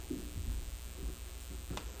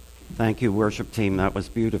Thank you, worship team. That was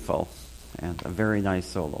beautiful and a very nice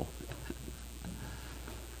solo.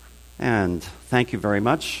 And thank you very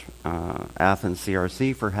much, Athens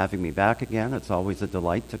CRC, for having me back again. It's always a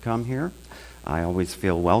delight to come here. I always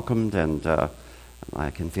feel welcomed, and I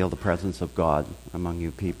can feel the presence of God among you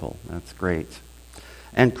people. That's great.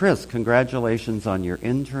 And Chris, congratulations on your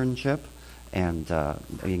internship and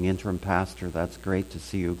being interim pastor. That's great to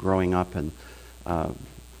see you growing up and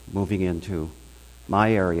moving into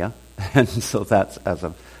my area. And so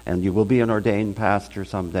and you will be an ordained pastor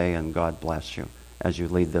someday, and God bless you as you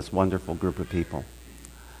lead this wonderful group of people.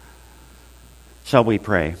 Shall we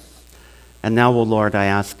pray? And now, O Lord, I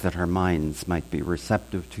ask that our minds might be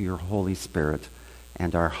receptive to your Holy Spirit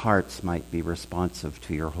and our hearts might be responsive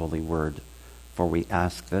to your holy word. For we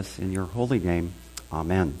ask this in your holy name.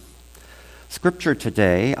 Amen. Scripture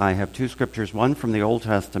today, I have two scriptures, one from the Old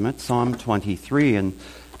Testament, Psalm 23, and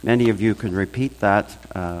many of you can repeat that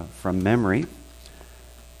from memory.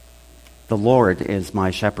 The Lord is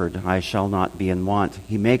my shepherd, I shall not be in want.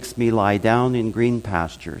 He makes me lie down in green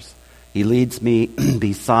pastures. He leads me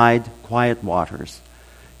beside quiet waters.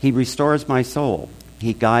 He restores my soul.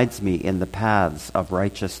 He guides me in the paths of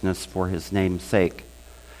righteousness for his name's sake.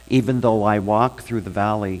 Even though I walk through the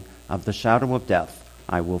valley of the shadow of death,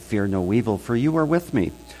 I will fear no evil, for you are with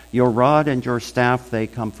me. Your rod and your staff, they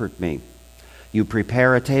comfort me. You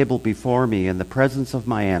prepare a table before me in the presence of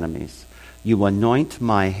my enemies. You anoint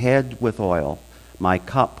my head with oil. My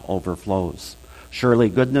cup overflows. Surely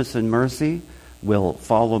goodness and mercy will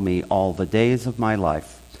follow me all the days of my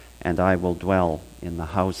life, and I will dwell in the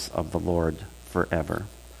house of the Lord forever.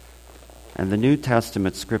 And the New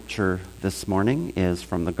Testament scripture this morning is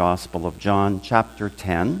from the Gospel of John, chapter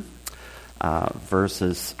 10,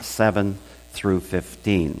 verses 7 through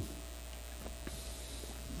 15.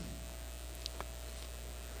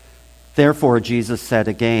 Therefore Jesus said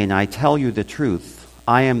again, I tell you the truth,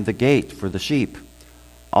 I am the gate for the sheep.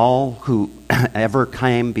 All who ever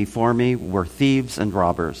came before me were thieves and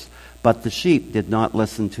robbers, but the sheep did not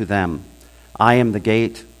listen to them. I am the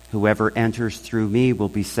gate, whoever enters through me will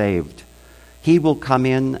be saved. He will come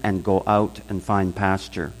in and go out and find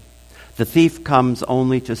pasture. The thief comes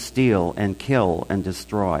only to steal and kill and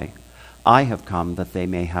destroy. I have come that they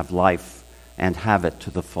may have life and have it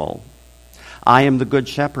to the full. I am the good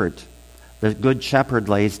shepherd. The good shepherd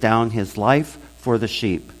lays down his life for the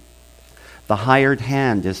sheep. The hired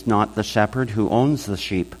hand is not the shepherd who owns the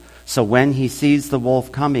sheep. So when he sees the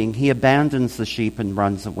wolf coming, he abandons the sheep and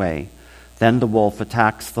runs away. Then the wolf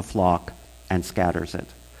attacks the flock and scatters it.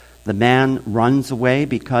 The man runs away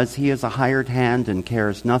because he is a hired hand and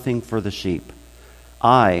cares nothing for the sheep.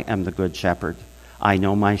 I am the good shepherd. I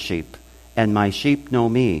know my sheep, and my sheep know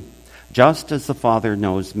me. Just as the Father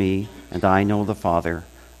knows me, and I know the Father,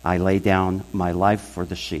 I lay down my life for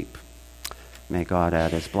the sheep. May God add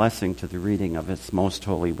his blessing to the reading of his most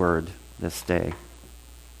holy word this day.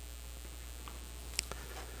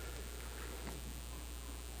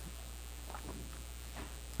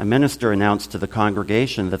 A minister announced to the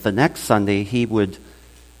congregation that the next Sunday he would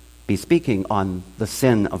be speaking on the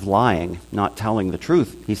sin of lying, not telling the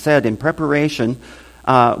truth. He said in preparation,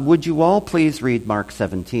 would you all please read Mark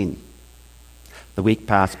 17? The week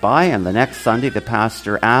passed by, and the next Sunday the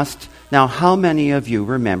pastor asked, now how many of you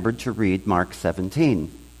remembered to read Mark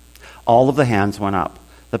 17? All of the hands went up.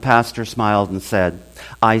 The pastor smiled and said,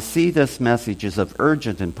 I see this message is of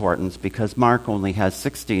urgent importance because Mark only has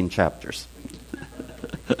 16 chapters.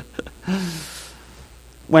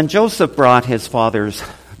 When Joseph brought his father's,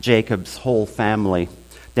 Jacob's, whole family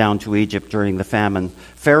down to Egypt during the famine,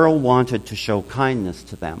 Pharaoh wanted to show kindness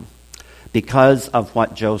to them because of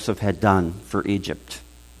what Joseph had done for Egypt.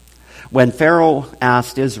 When Pharaoh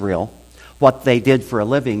asked Israel what they did for a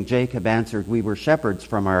living, Jacob answered, we were shepherds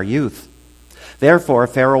from our youth. Therefore,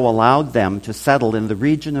 Pharaoh allowed them to settle in the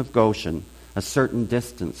region of Goshen, a certain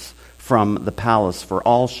distance from the palace, for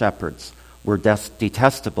all shepherds were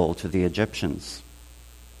detestable to the Egyptians.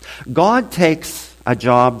 God takes a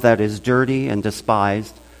job that is dirty and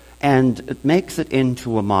despised and makes it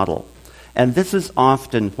into a model. And this is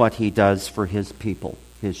often what he does for his people,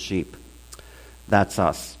 his sheep. That's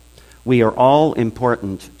us. We are all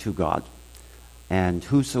important to God. And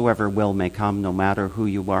whosoever will may come, no matter who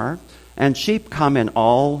you are. And sheep come in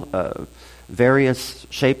all various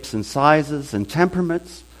shapes and sizes and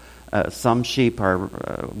temperaments. Some sheep are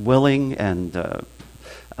willing and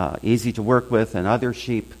easy to work with, and other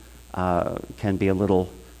sheep can be a little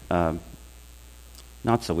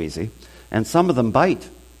not so easy. And some of them bite.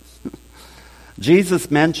 Jesus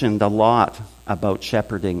mentioned a lot about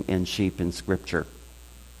shepherding in sheep in Scripture.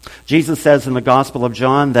 Jesus says in the Gospel of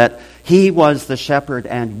John that he was the shepherd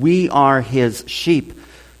and we are his sheep.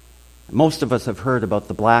 Most of us have heard about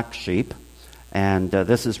the black sheep, and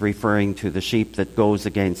this is referring to the sheep that goes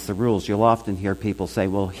against the rules. You'll often hear people say,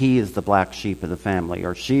 well, he is the black sheep of the family,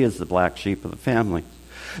 or she is the black sheep of the family.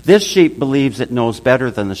 This sheep believes it knows better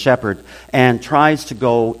than the shepherd and tries to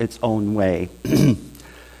go its own way.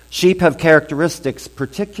 Sheep have characteristics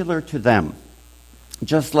particular to them,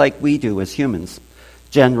 just like we do as humans.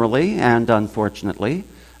 Generally, and unfortunately,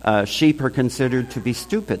 sheep are considered to be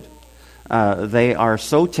stupid. They are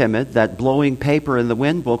so timid that blowing paper in the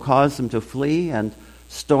wind will cause them to flee, and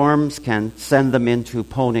storms can send them into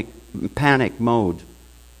panic mode.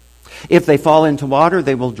 If they fall into water,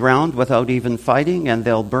 they will drown without even fighting, and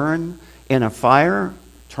they'll burn in a fire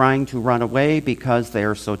trying to run away because they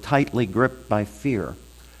are so tightly gripped by fear.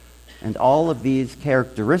 And all of these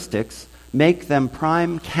characteristics make them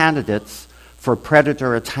prime candidates for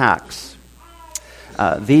predator attacks.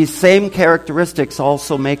 These same characteristics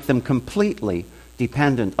also make them completely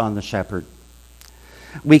dependent on the shepherd.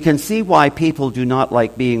 We can see why people do not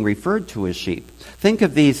like being referred to as sheep. Think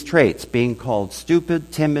of these traits: being called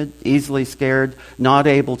stupid, timid, easily scared, not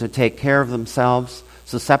able to take care of themselves,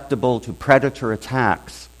 susceptible to predator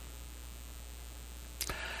attacks.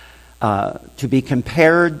 To be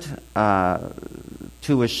compared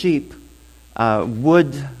to a sheep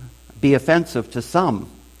would be offensive to some,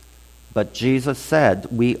 but Jesus said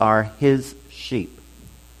we are his sheep.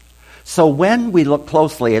 So when we look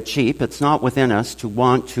closely at sheep, it's not within us to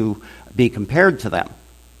want to be compared to them.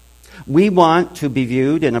 We want to be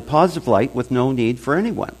viewed in a positive light with no need for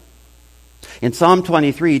anyone. In Psalm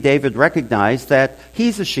 23, David recognized that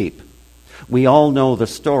he's a sheep. We all know the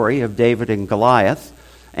story of David and Goliath,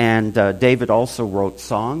 and David also wrote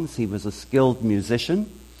songs. He was a skilled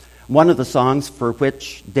musician. One of the songs for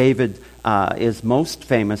which David is most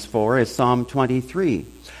famous for is Psalm 23.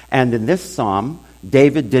 And in this psalm,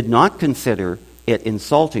 David did not consider it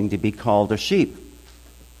insulting to be called a sheep.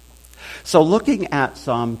 So looking at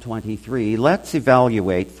Psalm 23, let's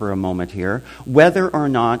evaluate for a moment here whether or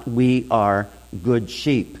not we are good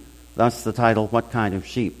sheep. Thus the title, What Kind of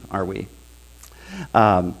Sheep Are We?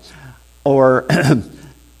 Or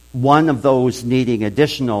one of those needing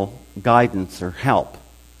additional guidance or help.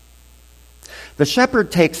 The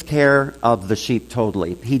shepherd takes care of the sheep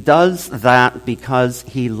totally. He does that because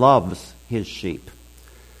he loves his sheep.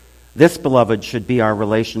 This, beloved, should be our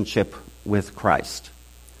relationship with Christ.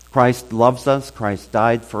 Christ loves us, Christ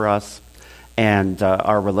died for us, and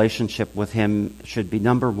our relationship with him should be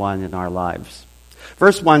number one in our lives.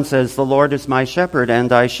 Verse 1 says, "The Lord is my shepherd,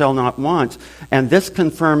 and I shall not want." And this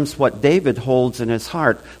confirms what David holds in his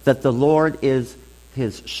heart, that the Lord is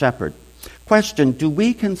his shepherd. Question, do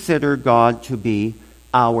we consider God to be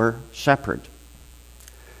our shepherd?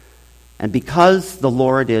 And because the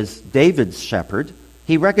Lord is David's shepherd,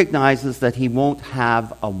 he recognizes that he won't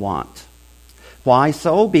have a want. Why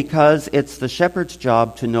so? Because it's the shepherd's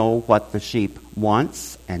job to know what the sheep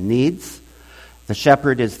wants and needs. The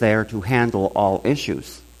shepherd is there to handle all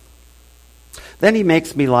issues. Then he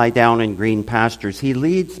makes me lie down in green pastures. He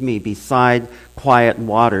leads me beside quiet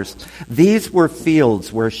waters. These were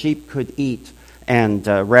fields where sheep could eat and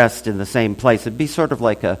rest in the same place. It'd be sort of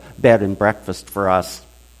like a bed and breakfast for us.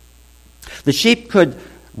 The sheep could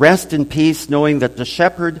rest in peace knowing that the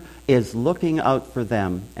shepherd is looking out for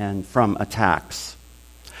them and from attacks.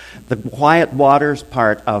 The quiet waters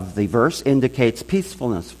part of the verse indicates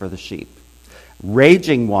peacefulness for the sheep.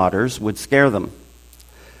 Raging waters would scare them.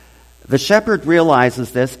 The shepherd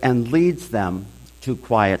realizes this and leads them to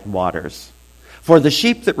quiet waters. For the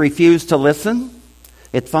sheep that refuse to listen,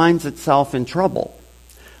 it finds itself in trouble,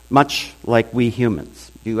 much like we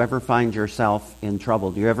humans. Do you ever find yourself in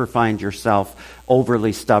trouble? Do you ever find yourself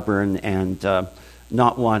overly stubborn and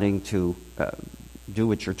not wanting to do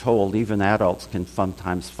what you're told? Even adults can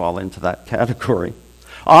sometimes fall into that category.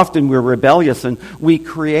 Often we're rebellious and we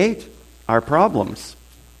create our problems.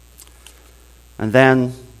 And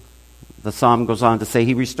then the psalm goes on to say,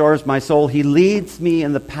 "He restores my soul. He leads me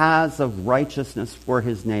in the paths of righteousness for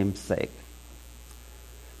his name's sake."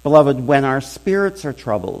 Beloved, when our spirits are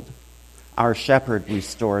troubled, our shepherd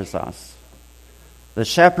restores us. The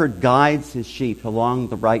shepherd guides his sheep along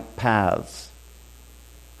the right paths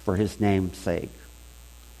for his name's sake.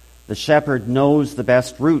 The shepherd knows the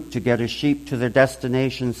best route to get his sheep to their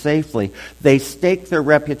destination safely. They stake their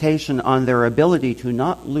reputation on their ability to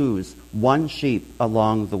not lose one sheep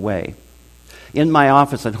along the way. In my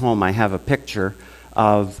office at home, I have a picture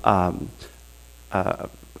of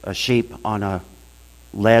a sheep on a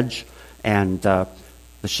ledge, and the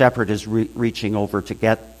shepherd is reaching over to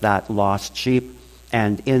get that lost sheep.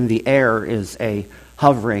 and in the air is a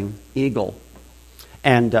hovering eagle.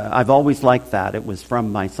 And I've always liked that. It was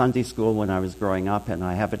from my Sunday school when I was growing up, and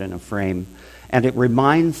I have it in a frame. And it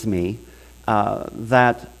reminds me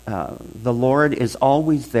that the Lord is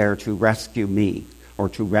always there to rescue me, or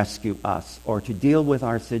to rescue us, or to deal with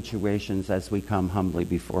our situations as we come humbly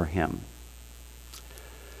before Him.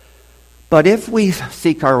 But if we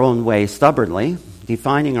seek our own way stubbornly,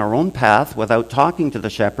 defining our own path without talking to the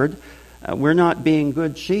shepherd, we're not being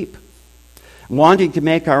good sheep. Wanting to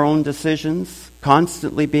make our own decisions,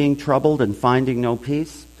 constantly being troubled and finding no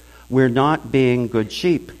peace, we're not being good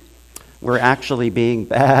sheep. We're actually being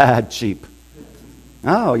bad sheep.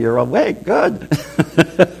 Oh, you're awake. Good.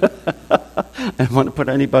 I don't want to put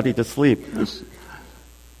anybody to sleep.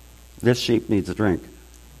 This sheep needs a drink.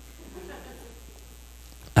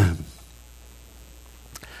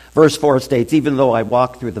 Verse 4 states, "Even though I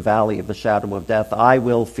walk through the valley of the shadow of death, I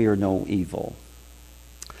will fear no evil.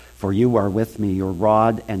 For you are with me, your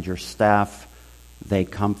rod and your staff, they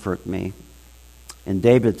comfort me." In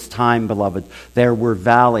David's time, beloved, there were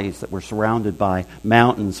valleys that were surrounded by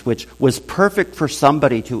mountains, which was perfect for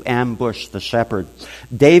somebody to ambush the shepherd.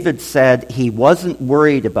 David said he wasn't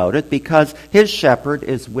worried about it because his shepherd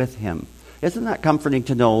is with him. Isn't that comforting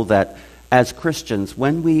to know that as Christians,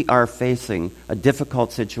 when we are facing a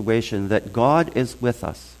difficult situation, that God is with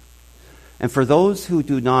us? And for those who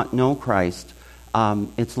do not know Christ,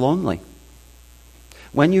 it's lonely.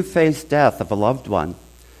 When you face death of a loved one,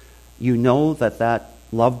 you know that that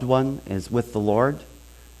loved one is with the Lord.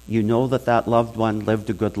 You know that that loved one lived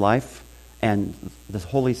a good life. And the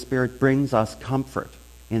Holy Spirit brings us comfort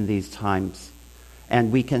in these times.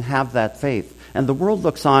 And we can have that faith. And the world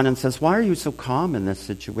looks on and says, "Why are you so calm in this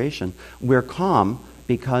situation?" We're calm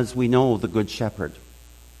because we know the Good Shepherd.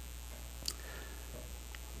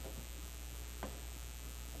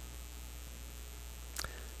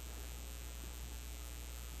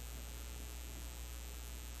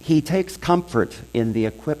 He takes comfort in the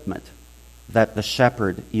equipment that the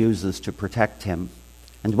shepherd uses to protect him.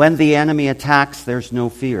 And when the enemy attacks, there's no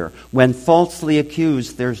fear. When falsely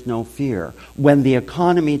accused, there's no fear. When the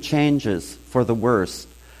economy changes for the worse,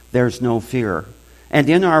 there's no fear. And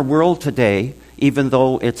in our world today, even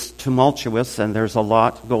though it's tumultuous and there's a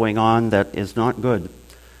lot going on that is not good,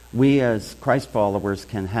 we as Christ followers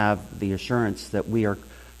can have the assurance that we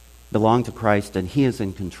belong to Christ and He is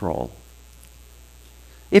in control.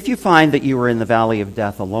 If you find that you are in the valley of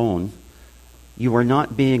death alone, you are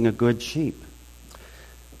not being a good sheep.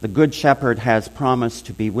 The Good Shepherd has promised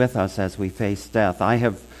to be with us as we face death. I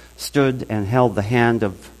have stood and held the hand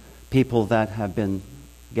of people that have been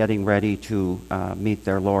getting ready to meet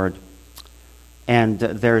their Lord. And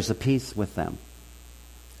there's a peace with them.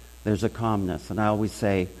 There's a calmness. And I always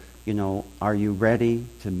say, are you ready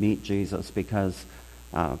to meet Jesus? Because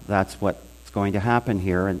that's what's going to happen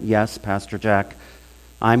here. And yes, Pastor Jack,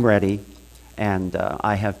 I'm ready, and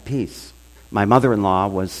I have peace. My mother-in-law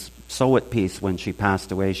was so at peace when she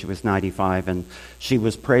passed away. She was 95, and she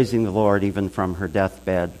was praising the Lord even from her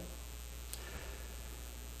deathbed.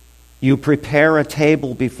 "You prepare a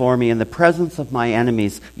table before me in the presence of my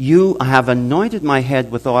enemies. You have anointed my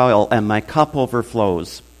head with oil, and my cup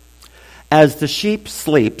overflows. As the sheep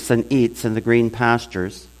sleeps and eats in the green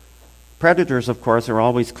pastures," predators, of course, are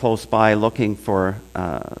always close by looking for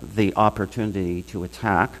the opportunity to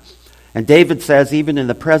attack. And David says, even in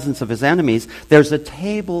the presence of his enemies, there's a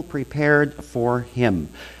table prepared for him.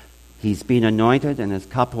 He's been anointed and his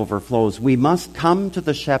cup overflows. We must come to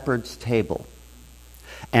the shepherd's table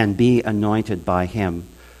and be anointed by him.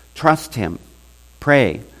 Trust him.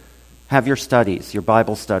 Pray. Have your studies, your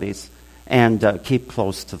Bible studies, and keep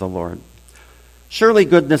close to the Lord. "Surely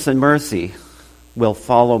goodness and mercy will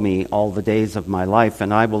follow me all the days of my life,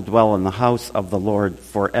 and I will dwell in the house of the Lord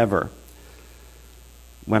forever."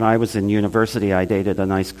 When I was in university, I dated a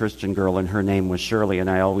nice Christian girl, and her name was Shirley, and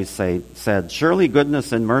I always said, "Surely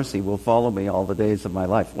goodness and mercy will follow me all the days of my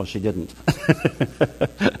life." Well, she didn't.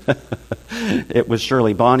 It was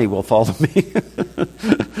 "Surely Bonnie will follow me."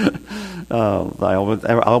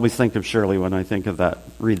 I always think of Shirley when I think of that,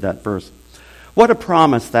 read that verse. What a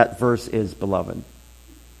promise that verse is, beloved.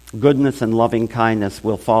 Goodness and loving kindness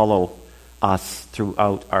will follow us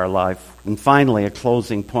throughout our life. And finally, a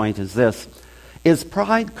closing point is this. Is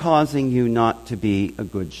pride causing you not to be a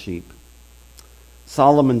good sheep?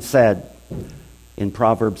 Solomon said in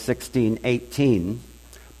Proverbs 16:18,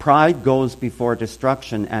 "Pride goes before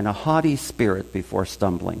destruction, and a haughty spirit before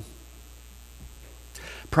stumbling."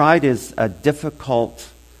 Pride is a difficult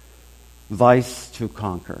vice to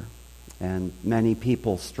conquer, and many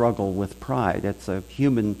people struggle with pride. It's a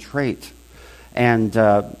human trait. And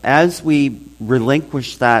as we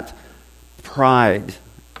relinquish that pride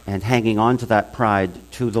and hanging on to that pride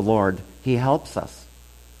to the Lord, He helps us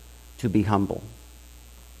to be humble.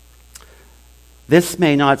 This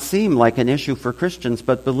may not seem like an issue for Christians,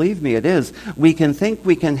 but believe me, it is. We can think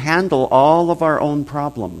we can handle all of our own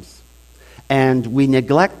problems, and we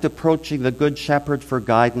neglect approaching the Good Shepherd for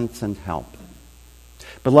guidance and help.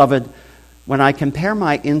 Beloved, when I compare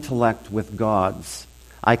my intellect with God's,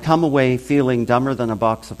 I come away feeling dumber than a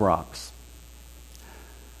box of rocks.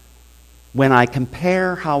 When I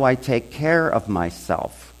compare how I take care of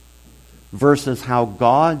myself versus how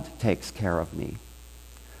God takes care of me,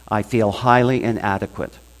 I feel highly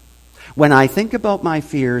inadequate. When I think about my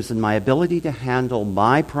fears and my ability to handle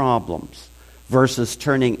my problems versus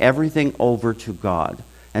turning everything over to God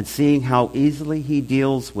and seeing how easily He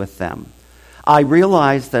deals with them, I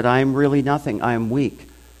realize that I am really nothing. I am weak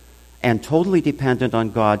and totally dependent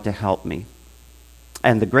on God to help me.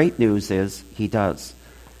 And the great news is He does.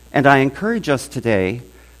 And I encourage us today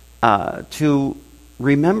to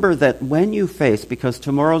remember that when you face, because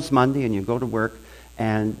tomorrow's Monday and you go to work,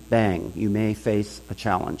 and bang, you may face a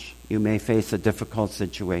challenge. You may face a difficult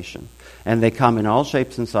situation. And they come in all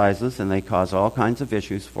shapes and sizes, and they cause all kinds of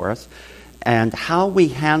issues for us. And how we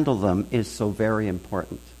handle them is so very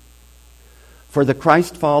important. For the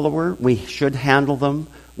Christ follower, we should handle them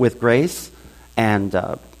with grace and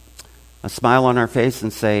a smile on our face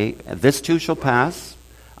and say, "This too shall pass.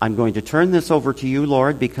 I'm going to turn this over to you,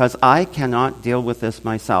 Lord, because I cannot deal with this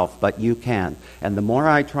myself, but you can. And the more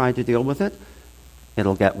I try to deal with it,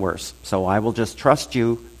 it'll get worse. So I will just trust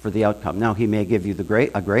you for the outcome." Now, He may give you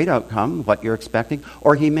a great outcome, what you're expecting,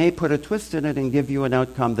 or He may put a twist in it and give you an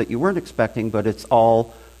outcome that you weren't expecting, but it's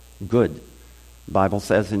all good. The Bible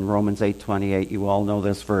says in Romans 8:28, you all know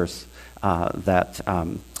this verse, that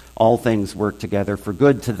all things work together for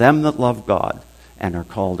good to them that love God and are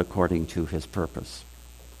called according to His purpose.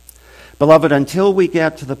 Beloved, until we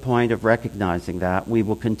get to the point of recognizing that, we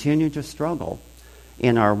will continue to struggle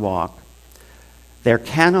in our walk. There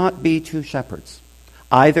cannot be two shepherds.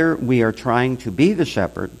 Either we are trying to be the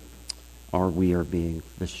shepherd, or we are being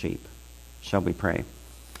the sheep. Shall we pray?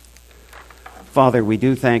 Father, we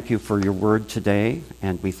do thank you for your word today,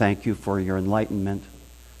 and we thank you for your enlightenment.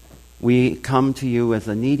 We come to you as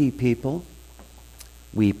a needy people.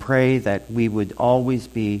 We pray that we would always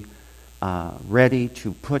be ready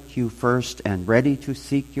to put you first and ready to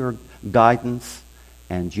seek your guidance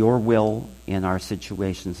and your will in our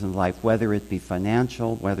situations in life, whether it be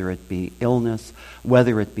financial, whether it be illness,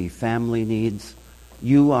 whether it be family needs.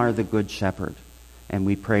 You are the Good Shepherd, and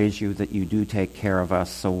we praise you that you do take care of us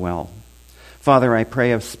so well. Father, I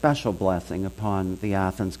pray a special blessing upon the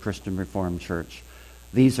Athens Christian Reformed Church.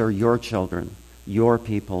 These are your children, your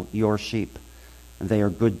people, your sheep. And they are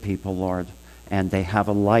good people, Lord, and they have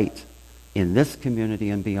a light in this community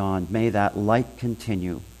and beyond. May that light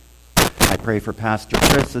continue. I pray for Pastor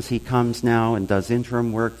Chris as he comes now and does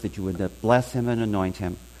interim work, that you would bless him and anoint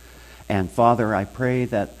him. And Father, I pray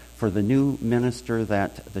that for the new minister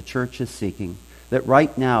that the church is seeking, that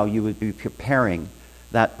right now you would be preparing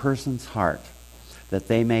that person's heart, that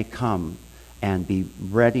they may come and be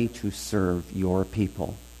ready to serve your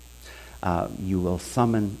people. You will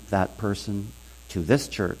summon that person to this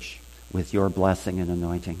church with your blessing and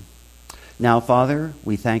anointing. Now, Father,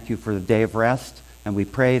 we thank you for the day of rest, and we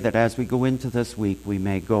pray that as we go into this week, we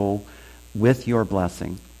may go with your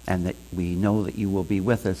blessing, and that we know that you will be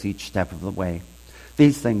with us each step of the way.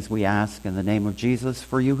 These things we ask in the name of Jesus,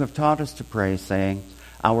 for you have taught us to pray, saying,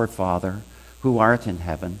 Our Father, who art in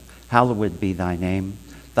heaven, hallowed be thy name.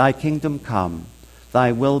 Thy kingdom come,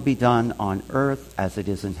 thy will be done on earth as it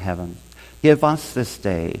is in heaven. Give us this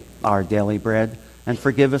day our daily bread, and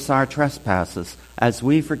forgive us our trespasses, as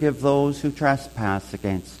we forgive those who trespass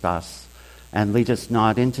against us. And lead us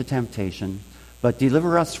not into temptation, but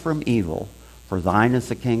deliver us from evil. For thine is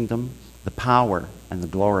the kingdom, the power, and the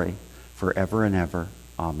glory, forever and ever.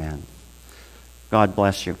 Amen. God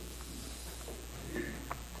bless you.